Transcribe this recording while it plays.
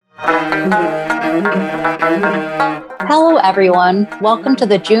Hello, everyone. Welcome to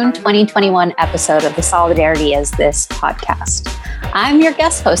the June 2021 episode of the Solidarity Is This podcast. I'm your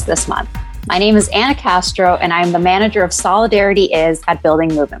guest host this month. My name is Anna Castro, and I'm the manager of Solidarity Is at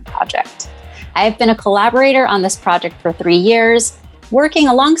Building Movement Project. I have been a collaborator on this project for 3 years, working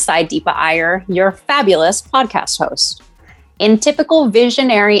alongside Deepa Iyer, your fabulous podcast host. In typical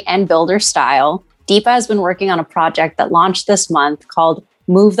visionary and builder style, Deepa has been working on a project that launched this month called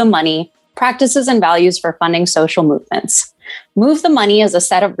Move the Money, Practices and Values for Funding Social Movements. Move the Money is a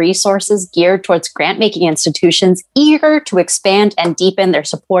set of resources geared towards grant-making institutions eager to expand and deepen their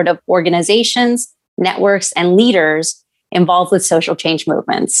support of organizations, networks, and leaders involved with social change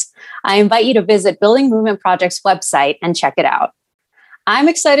movements. I invite you to visit Building Movement Project's website and check it out. I'm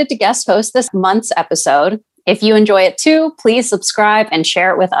excited to guest host this month's episode. If you enjoy it too, please subscribe and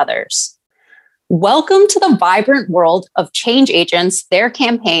share it with others. Welcome to the vibrant world of change agents, their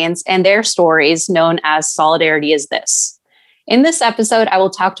campaigns, and their stories known as Solidarity Is This. In this episode, I will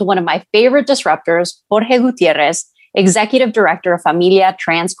talk to one of my favorite disruptors, Jorge Gutierrez, Executive Director of Familia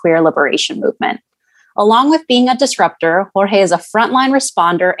Trans Queer Liberation Movement. Along with being a disruptor, Jorge is a frontline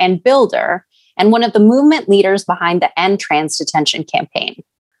responder and builder, and one of the movement leaders behind the End Trans Detention campaign.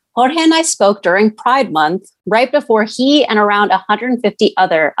 Jorge and I spoke during Pride Month, right before he and around 150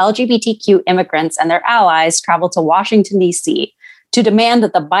 other LGBTQ immigrants and their allies traveled to Washington, D.C. to demand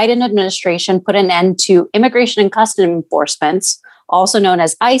that the Biden administration put an end to Immigration and Customs Enforcement's, also known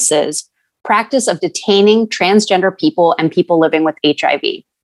as ICE's, practice of detaining transgender people and people living with HIV.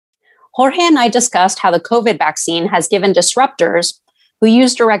 Jorge and I discussed how the COVID vaccine has given disruptors who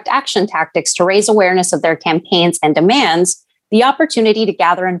use direct action tactics to raise awareness of their campaigns and demands the opportunity to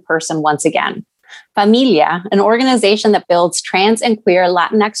gather in person once again. Familia, an organization that builds trans and queer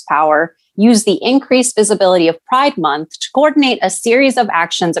Latinx power, used the increased visibility of Pride Month to coordinate a series of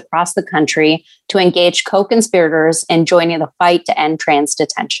actions across the country to engage co-conspirators in joining the fight to end trans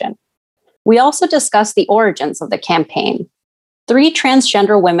detention. We also discussed the origins of the campaign. 3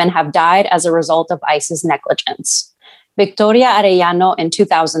 transgender women have died as a result of ICE's negligence. Victoria Arellano in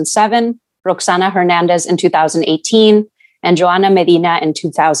 2007, Roxana Hernandez in 2018, and Joana Medina in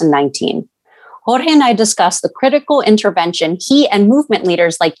 2019. Jorge and I discussed the critical intervention he and movement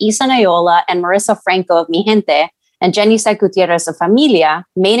leaders like Isa Nayola and Marissa Franco of Mi Gente and Jenisa Gutierrez of Familia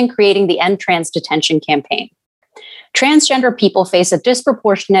made in creating the End Trans Detention campaign. Transgender people face a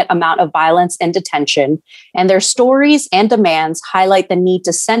disproportionate amount of violence in detention, and their stories and demands highlight the need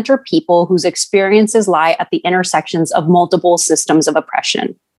to center people whose experiences lie at the intersections of multiple systems of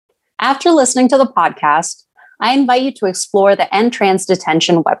oppression. After listening to the podcast, I invite you to explore the End Trans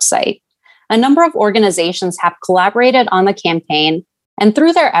Detention website. A number of organizations have collaborated on the campaign, and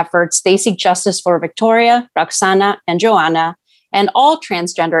through their efforts, they seek justice for Victoria, Roxana, and Joanna, and all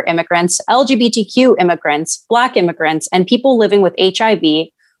transgender immigrants, LGBTQ immigrants, Black immigrants, and people living with HIV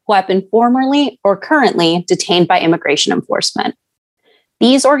who have been formerly or currently detained by immigration enforcement.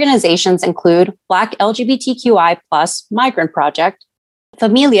 These organizations include Black LGBTQI+ Migrant Project,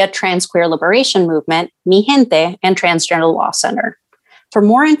 Familia Trans Queer Liberation Movement, Mi Gente, and Transgender Law Center. For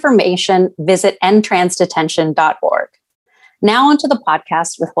more information, visit endtransdetention.org. Now onto the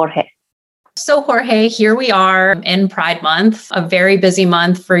podcast with Jorge. So Jorge, here we are in Pride Month, a very busy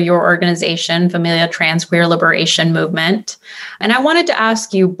month for your organization, Familia Trans Queer Liberation Movement. And I wanted to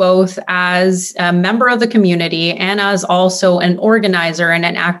ask you both as a member of the community and as also an organizer and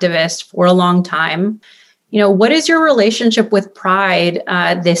an activist for a long time, what is your relationship with Pride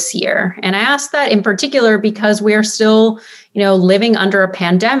this year? And I ask that in particular because we are still, living under a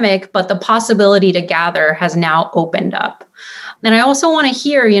pandemic, but the possibility to gather has now opened up. And I also want to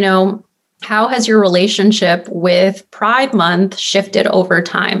hear, how has your relationship with Pride Month shifted over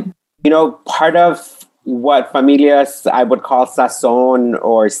time? Part of what Familias, I would call sazon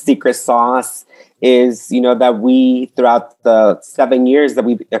or secret sauce, is, that we, throughout the 7 years that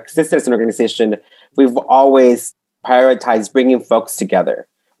we've existed as an organization, we've always prioritized bringing folks together,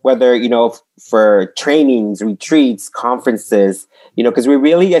 whether, for trainings, retreats, conferences, because we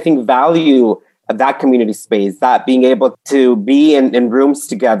really, I think, value that community space, that being able to be in rooms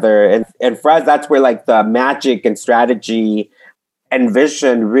together. And for us, that's where like the magic and strategy and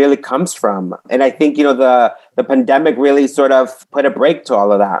vision really comes from. And I think, the pandemic really sort of put a break to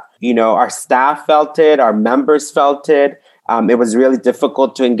all of that. Our staff felt it, our members felt it. It was really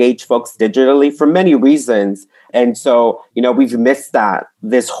difficult to engage folks digitally for many reasons. And so, we've missed that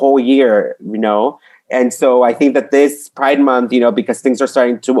this whole year, And so I think that this Pride Month, because things are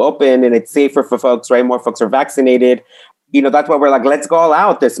starting to open and it's safer for folks, right? More folks are vaccinated. That's why we're like, let's go all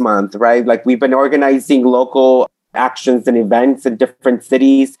out this month, right? Like we've been organizing local actions and events in different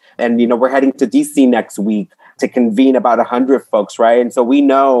cities. And, we're heading to DC next week to convene about 100 folks, right? And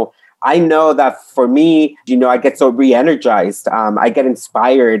so I know that for me, I get so re-energized. I get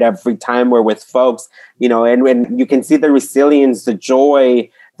inspired every time we're with folks, and when you can see the resilience, the joy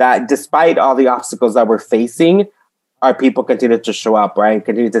that despite all the obstacles that we're facing, our people continue to show up, right?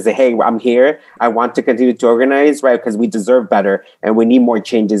 Continue to say, hey, I'm here. I want to continue to organize, right? Because we deserve better and we need more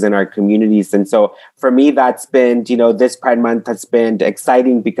changes in our communities. And so for me, that's been, this Pride Month has been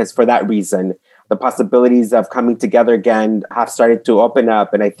exciting because for that reason, the possibilities of coming together again have started to open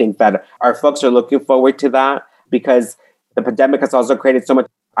up. And I think that our folks are looking forward to that because the pandemic has also created so much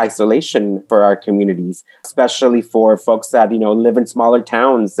isolation for our communities, especially for folks that, live in smaller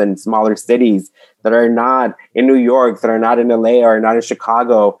towns and smaller cities that are not in New York, that are not in LA or not in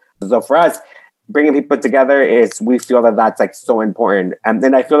Chicago. So for us, bringing people together we feel that that's like so important. And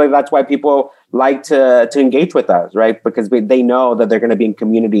then I feel like that's why people like to engage with us, right? Because they know that they're going to be in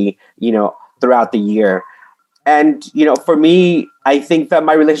community, throughout the year. And, for me, I think that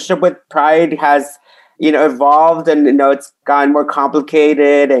my relationship with Pride has evolved and, it's gotten more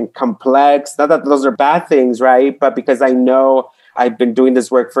complicated and complex. Not that those are bad things, right? But because I know I've been doing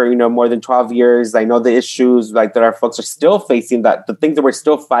this work for, more than 12 years. I know the issues like that our folks are still facing, that the things that we're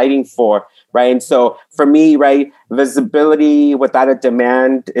still fighting for, right? And so for me, right, visibility without a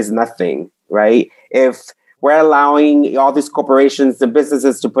demand is nothing, right? If we're allowing all these corporations and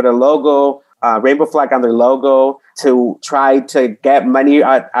businesses to put a logo, rainbow flag on their logo to try to get money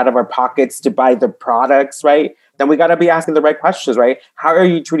out of our pockets to buy the products, right? Then we got to be asking the right questions, right? How are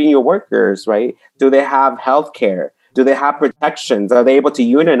you treating your workers, right? Do they have health care? Do they have protections? Are they able to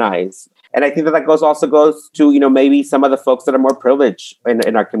unionize? And I think that also goes to, maybe some of the folks that are more privileged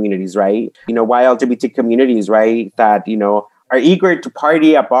in our communities, right? Why LGBT communities, right? That, are eager to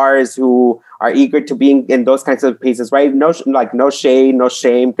party at bars, who are eager to be in those kinds of places, right? No shade, no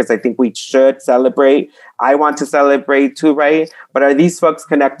shame, because I think we should celebrate. I want to celebrate too, right? But are these folks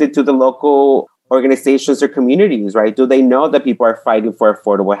connected to the local organizations or communities, right? Do they know that people are fighting for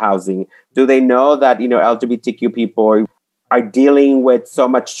affordable housing? Do they know that, LGBTQ people are dealing with so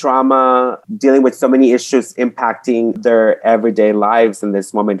much trauma, dealing with so many issues impacting their everyday lives in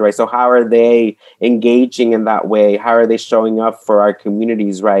this moment, right? So how are they engaging in that way? How are they showing up for our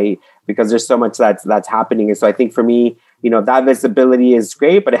communities, right? Because there's so much that's happening. And so I think for me, that visibility is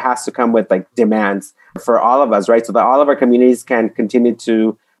great, but it has to come with like demands for all of us, right? So that all of our communities can continue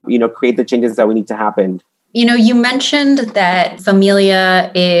to, create the changes that we need to happen. You mentioned that Familia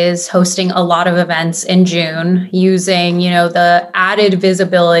is hosting a lot of events in June using, the added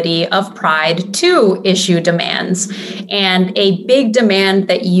visibility of Pride to issue demands. And a big demand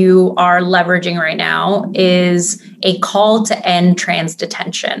that you are leveraging right now is a call to end trans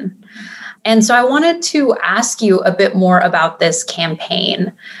detention. And so I wanted to ask you a bit more about this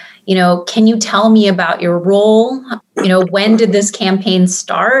campaign. Can you tell me about your role? When did this campaign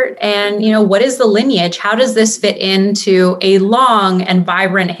start? And, what is the lineage? How does this fit into a long and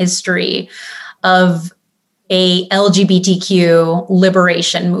vibrant history of a LGBTQ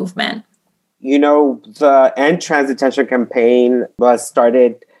liberation movement? The End Trans Detention campaign was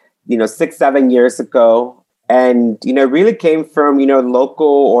started, 6-7 years ago. And, it really came from, local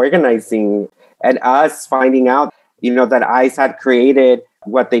organizing and us finding out, that ICE had created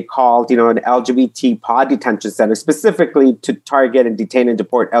what they called, an LGBT pod detention center, specifically to target and detain and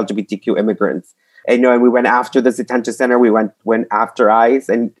deport LGBTQ immigrants. And, and we went after this detention center. We went after ICE.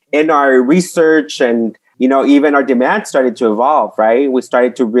 And in our research and, even our demand started to evolve, right? We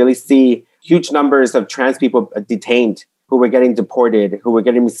started to really see huge numbers of trans people detained, who were getting deported, who were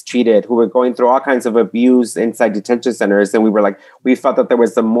getting mistreated, who were going through all kinds of abuse inside detention centers. And we felt that there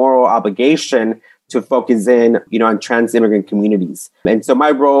was a moral obligation to focus in, on trans immigrant communities. And so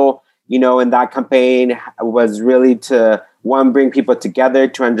my role, in that campaign was really to, one, bring people together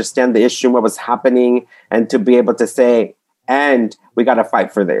to understand the issue and what was happening, and to be able to say, and we got to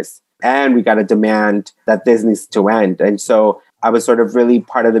fight for this, and we got to demand that this needs to end. And so I was sort of really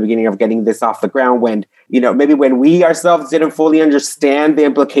part of the beginning of getting this off the ground when, maybe when we ourselves didn't fully understand the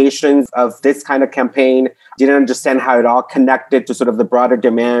implications of this kind of campaign, didn't understand how it all connected to sort of the broader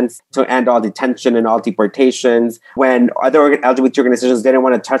demands to end all detention and all deportations, when other LGBT organizations didn't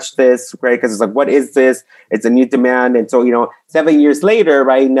want to touch this, right? Because it's like, what is this? It's a new demand. And so, 7 years later,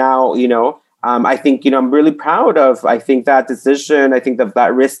 right now, I think, I'm really proud of, I think, that decision. I think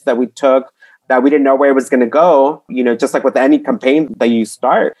that risk that we took, that we didn't know where it was going to go, just like with any campaign that you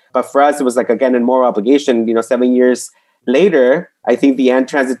start. But for us, it was like, again, a moral obligation, 7 years later, I think the End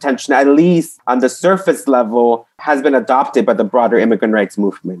Trans Detention, at least on the surface level, has been adopted by the broader immigrant rights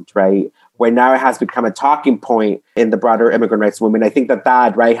movement, right? where now it has become a talking point in the broader immigrant rights movement. I think that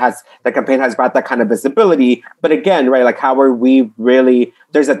right, the campaign has brought that kind of visibility. But again, right, like how are we really,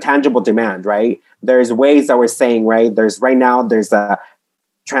 there's a tangible demand, right? There's ways that we're saying, right, there's a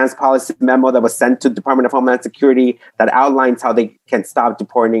trans policy memo that was sent to the Department of Homeland Security that outlines how they can stop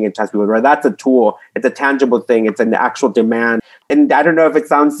deporting and trans people. Right? That's a tool. It's a tangible thing. It's an actual demand. And I don't know if it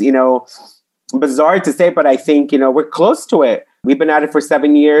sounds, bizarre to say, but I think, we're close to it. We've been at it for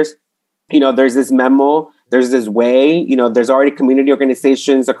 7 years. There's this memo, there's this way, there's already community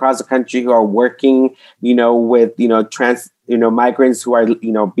organizations across the country who are working, with, trans, migrants who are,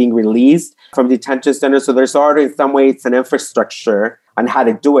 being released from detention centers. So there's already in some ways an infrastructure on how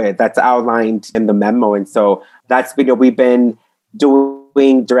to do it that's outlined in the memo. And so that's, we've been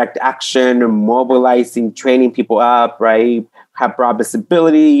doing direct action, mobilizing, training people up, right? Have brought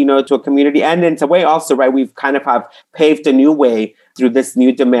visibility, to a community. And in a way also, right, we've kind of have paved a new way through this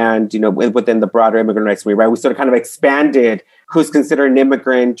new demand, within the broader immigrant rights movement, right? We sort of kind of expanded who's considered an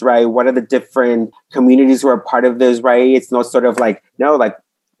immigrant, right? What are the different communities who are part of this, right? It's no sort of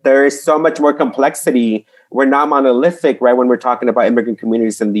there is so much more complexity. We're not monolithic, right? When we're talking about immigrant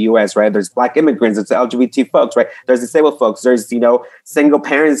communities in the US, right? There's Black immigrants, there's LGBT folks, right? There's disabled folks, there's, single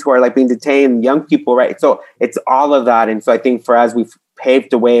parents who are being detained, young people, right? So it's all of that. And so I think for us, we've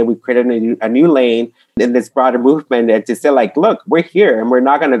paved the way, we've created a new lane in this broader movement and to say look, we're here and we're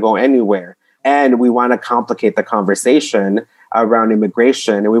not going to go anywhere. And we want to complicate the conversation around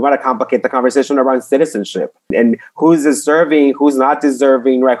immigration. And we want to complicate the conversation around citizenship and who's deserving, who's not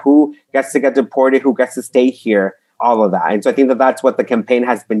deserving, right? Who gets to get deported, who gets to stay here, all of that. And so I think that that's what the campaign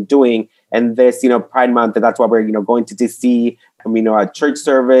has been doing. And this, Pride Month, and that's why we're, going to DC, a church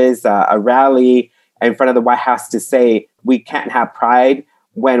service, a rally in front of the White House to say we can't have pride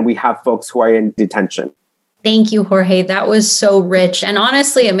when we have folks who are in detention. Thank you, Jorge. That was so rich. And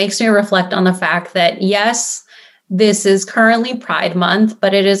honestly, it makes me reflect on the fact that, yes, this is currently Pride Month,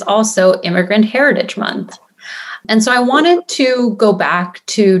 but it is also Immigrant Heritage Month. And so I wanted to go back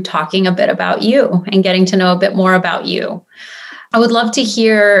to talking a bit about you and getting to know a bit more about you. I would love to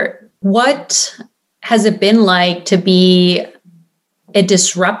hear, what has it been like to be a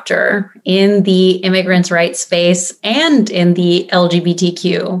disruptor in the immigrants' rights space and in the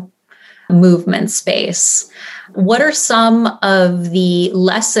LGBTQ movement space? What are some of the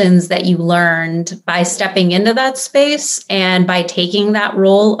lessons that you learned by stepping into that space and by taking that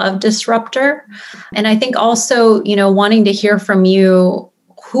role of disruptor? And I think also, wanting to hear from you,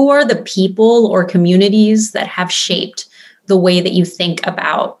 who are the people or communities that have shaped the way that you think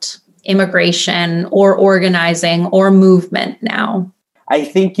about immigration or organizing or movement now? I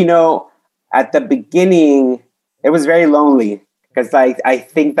think, at the beginning, it was very lonely because I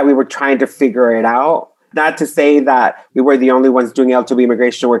think that we were trying to figure it out. Not to say that we were the only ones doing LGBT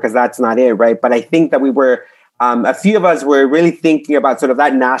immigration work, because that's not it, right? But I think that we were, a few of us were really thinking about sort of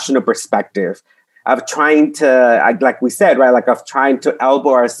that national perspective of trying to, like we said, right, of trying to elbow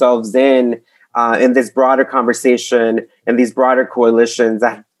ourselves in this broader conversation and these broader coalitions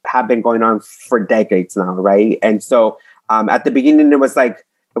that have been going on for decades now, right? And so at the beginning, it was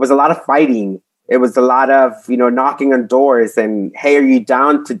a lot of fighting. It was a lot of, knocking on doors and, hey, are you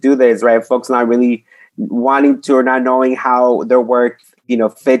down to do this, right? Folks not really wanting to or not knowing how their work,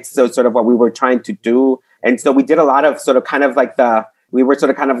 fits so sort of what we were trying to do. And so we did a lot of sort of kind of we were sort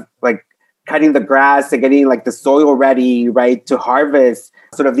of kind of cutting the grass and getting the soil ready, right, to harvest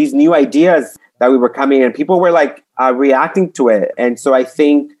sort of these new ideas that we were coming, and people were reacting to it. And so I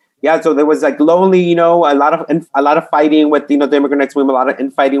think, so there was lonely, a lot of fighting with, the immigrant rights movement, a lot of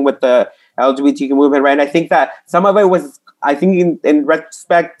infighting with the LGBTQ movement, right? And I think that some of it was, I think in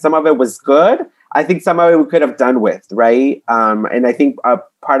retrospect, some of it was good. I think some of it we could have done with, right? And I think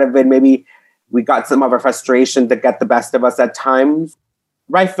part of it, maybe we got some of our frustration to get the best of us at times.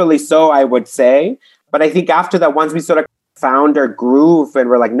 Rightfully so, I would say. But I think after that, once we sort of found our groove and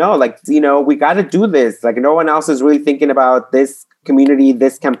we're no, we got to do this. No one else is really thinking about this community,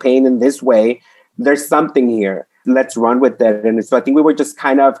 this campaign in this way. There's something here. Let's run with it. And so I think we were just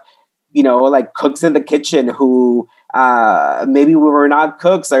kind of, cooks in the kitchen who maybe we were not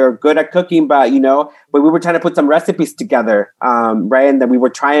cooks or good at cooking, but we were trying to put some recipes together, right? And then we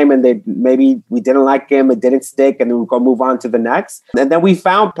would try them, and maybe we didn't like them, it didn't stick, and then we go move on to the next. And then we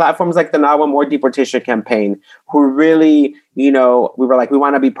found platforms like the Now One More Deportation campaign, who really, we were we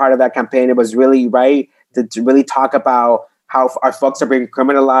want to be part of that campaign. It was really right to really talk about how our folks are being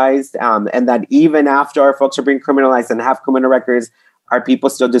criminalized, and that even after our folks are being criminalized and have criminal records, our people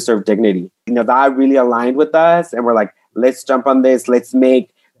still deserve dignity. That really aligned with us. And we're let's jump on this. Let's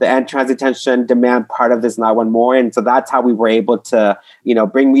make the end trans detention demand part of this Not One More. And so that's how we were able to,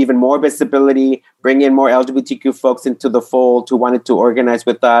 bring even more visibility, bring in more LGBTQ folks into the fold who wanted to organize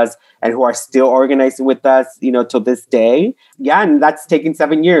with us and who are still organizing with us, till this day. Yeah, and that's taken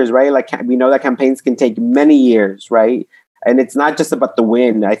 7 years, right? Like, we know that campaigns can take many years, right? And it's not just about the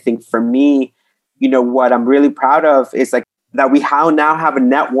win. I think for me, what I'm really proud of is like that we now have a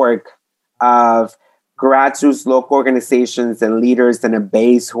network of grassroots local organizations and leaders and a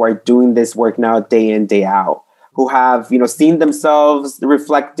base who are doing this work now day in, day out, who have, seen themselves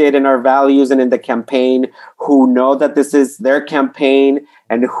reflected in our values and in the campaign, who know that this is their campaign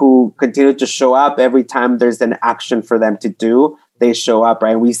and who continue to show up every time there's an action for them to do. They show up,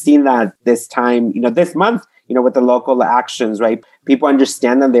 right? And we've seen that this time, this month, with the local actions, right? People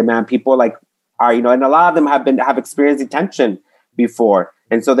understand them. People are, and a lot of them have experienced detention before.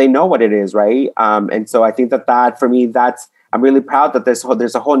 And so they know what it is, right? And so I think that for me, I'm really proud that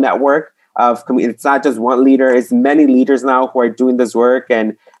there's a whole network of, it's not just one leader, it's many leaders now who are doing this work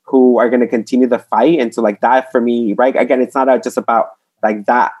and who are going to continue the fight. And so like that for me, right? Again, it's not just about like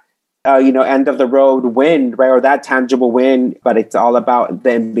that, end of the road win, right? Or that tangible win, but it's all about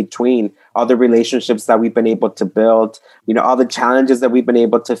the in between, all the relationships that we've been able to build, all the challenges that we've been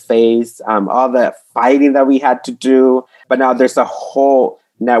able to face, all the fighting that we had to do. But now there's a whole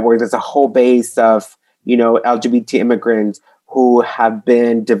network, there's a whole base of, LGBT immigrants who have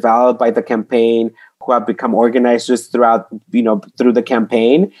been developed by the campaign, who have become organizers throughout, through the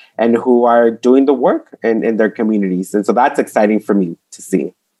campaign and who are doing the work in their communities. And so that's exciting for me to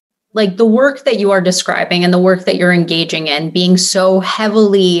see. Like the work that you are describing and the work that you're engaging in being so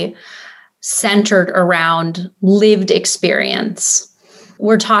heavily centered around lived experience.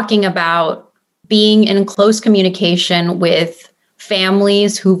 We're talking about being in close communication with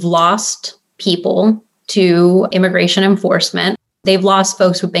families who've lost people to immigration enforcement. They've lost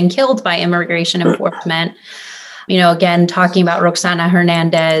folks who've been killed by immigration enforcement. Again, talking about Roxana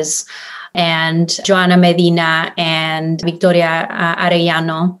Hernandez and Joanna Medina and Victoria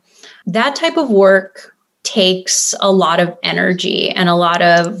Arellano. That type of work takes a lot of energy and a lot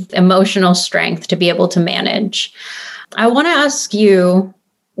of emotional strength to be able to manage. I want to ask you,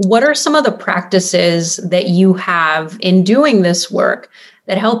 what are some of the practices that you have in doing this work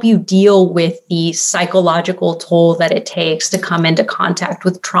that help you deal with the psychological toll that it takes to come into contact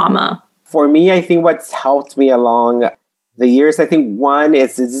with trauma? For me, I think what's helped me along the years, I think one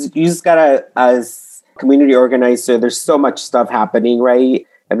is you just gotta, as community organizer, there's so much stuff happening, right?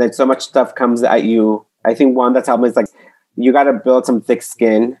 And then so much stuff comes at you. I think one that's helped me is like, you got to build some thick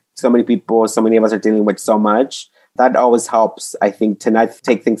skin. So many of us are dealing with so much. That always helps, I think, to not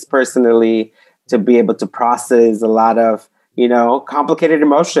take things personally, to be able to process a lot of, complicated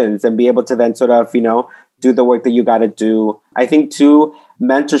emotions and be able to then sort of, do the work that you got to do. I think too,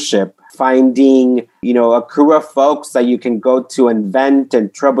 mentorship, finding, a crew of folks that you can go to and vent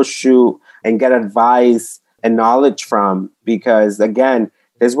and troubleshoot and get advice and knowledge from. Because again,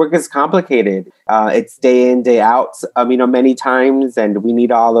 this work is complicated. It's day in, day out, many times, and we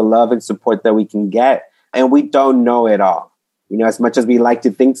need all the love and support that we can get. And we don't know it all. As much as we like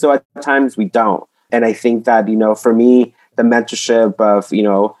to think so at times, we don't. And I think that, for me, the mentorship of,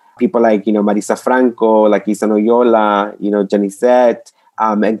 people like, Marisa Franco, like Isa Noyola, Janicet,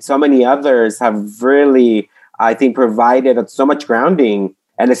 and so many others have really, I think, provided so much grounding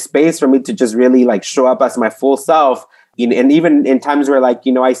and a space for me to just really like show up as my full self. And even in times where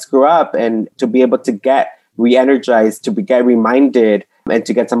I screw up, and to be able to get re-energized, to get reminded and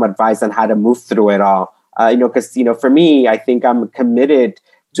to get some advice on how to move through it all. Because, for me, I think I'm committed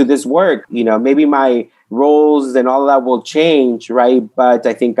to this work. Maybe my roles and all of that will change, right? But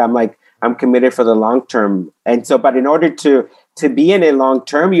I think I'm committed for the long term. And so, but in order to be in it long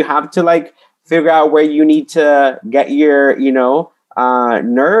term, you have to figure out where you need to get your,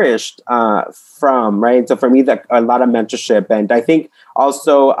 nourished from, right? And so for me, that a lot of mentorship. And I think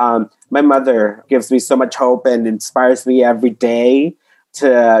also my mother gives me so much hope and inspires me every day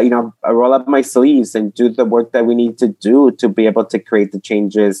to, roll up my sleeves and do the work that we need to do to be able to create the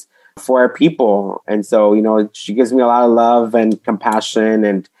changes for our people. And so, she gives me a lot of love and compassion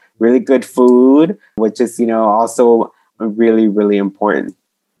and really good food, which is, also really, really important.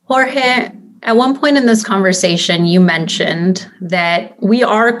 Jorge, at one point in this conversation, you mentioned that we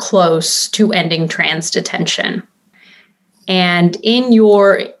are close to ending trans detention. And in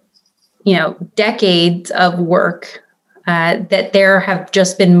your, decades of work, that there have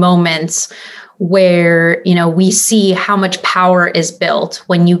just been moments where, we see how much power is built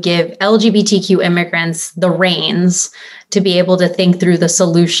when you give LGBTQ immigrants the reins to be able to think through the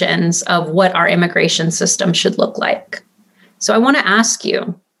solutions of what our immigration system should look like. So I want to ask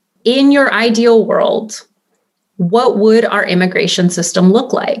you, In your ideal world, what would our immigration system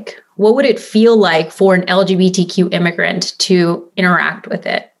look like? What would it feel like for an LGBTQ immigrant to interact with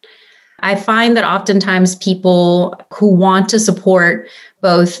it? I find that oftentimes people who want to support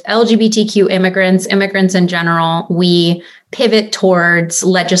both LGBTQ immigrants in general, we pivot towards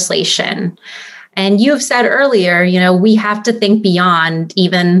legislation. And you've said earlier, we have to think beyond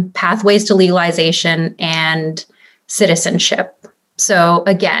even pathways to legalization and citizenship. So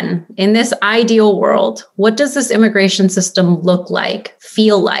again, in this ideal world, what does this immigration system look like,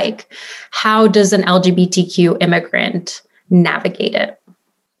 feel like? How does an LGBTQ immigrant navigate it?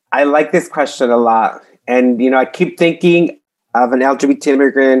 I like this question a lot. And, I keep thinking of an LGBT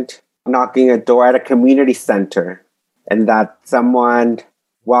immigrant knocking a door at a community center and that someone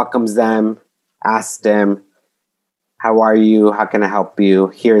welcomes them, asks them, how are you? How can I help you?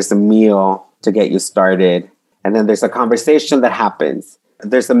 Here's a meal to get you started. And then there's a conversation that happens.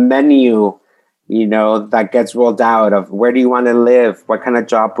 There's a menu, that gets rolled out of where do you want to live? What kind of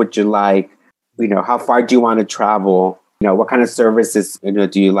job would you like? How far do you want to travel? What kind of services,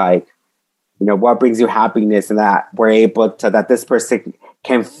 do you like? What brings you happiness, and that we're able to, that this person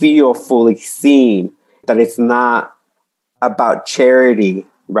can feel fully seen, that it's not about charity,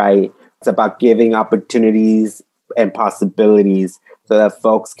 right? It's about giving opportunities and possibilities so that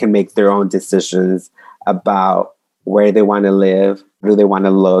folks can make their own decisions about where they want to live, who they want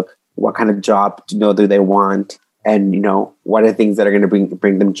to look, what kind of job, do they want, and, what are things that are going to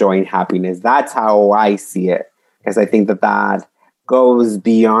bring them joy and happiness. That's how I see it. Because I think that goes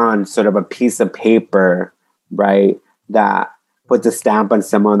beyond sort of a piece of paper, right? That puts a stamp on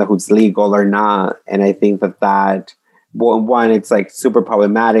someone who's legal or not. And I think that one, it's like super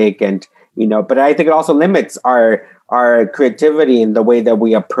problematic, and but I think it also limits our creativity in the way that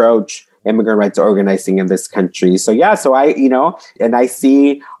we approach immigrant rights organizing in this country. So I, and I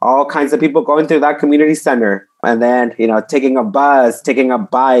see all kinds of people going through that community center and then, taking a bus, taking a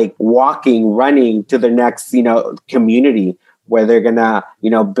bike, walking, running to the next, community where they're gonna,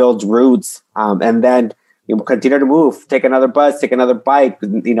 build roots, and then continue to move, take another bus, take another bike,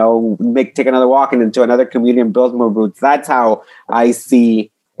 take another walk into another community and build more roots. That's how I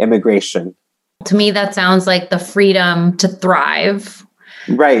see immigration. To me, that sounds like the freedom to thrive.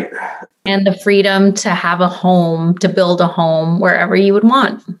 Right. And the freedom to have a home, to build a home wherever you would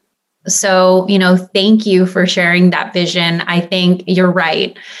want. So, thank you for sharing that vision. I think you're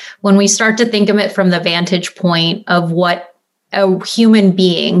right. When we start to think of it from the vantage point of what a human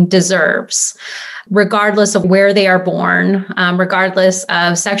being deserves, regardless of where they are born, regardless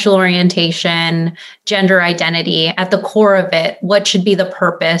of sexual orientation, gender identity, at the core of it, what should be the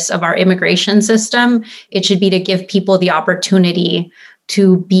purpose of our immigration system? It should be to give people the opportunity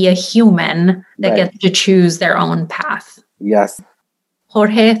to be a human that gets to choose their own path. Yes.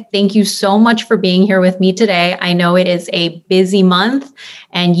 Jorge, thank you so much for being here with me today. I know it is a busy month,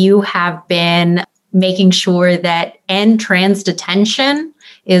 and you have been making sure that End Trans Detention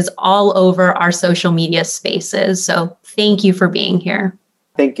is all over our social media spaces. So thank you for being here.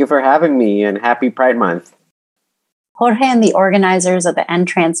 Thank you for having me, and happy Pride Month. Jorge and the organizers of the End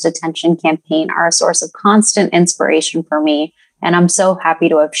Trans Detention campaign are a source of constant inspiration for me, and I'm so happy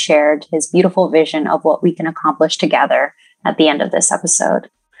to have shared his beautiful vision of what we can accomplish together at the end of this episode.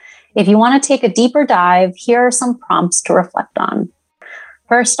 If you want to take a deeper dive, here are some prompts to reflect on.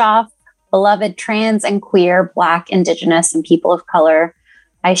 First off, beloved trans and queer, Black, Indigenous, and people of color,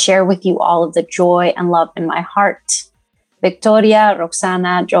 I share with you all of the joy and love in my heart. Victoria,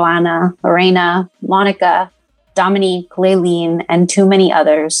 Roxana, Joanna, Lorena, Monica, Dominique, Leilene, and too many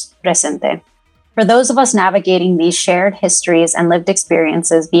others, presente. For those of us navigating these shared histories and lived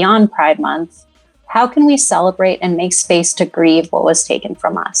experiences beyond Pride Month, how can we celebrate and make space to grieve what was taken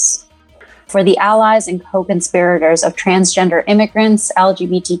from us? For the allies and co-conspirators of transgender immigrants,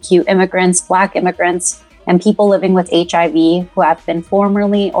 LGBTQ immigrants, Black immigrants, and people living with HIV who have been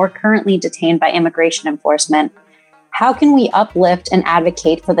formerly or currently detained by immigration enforcement, how can we uplift and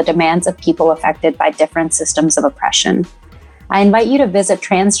advocate for the demands of people affected by different systems of oppression? I invite you to visit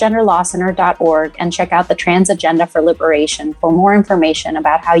transgenderlawcenter.org and check out the Trans Agenda for Liberation for more information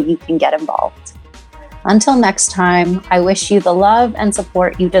about how you can get involved. Until next time, I wish you the love and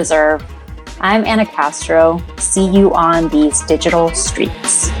support you deserve. I'm Anna Castro. See you on these digital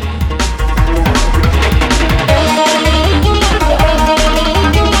streets.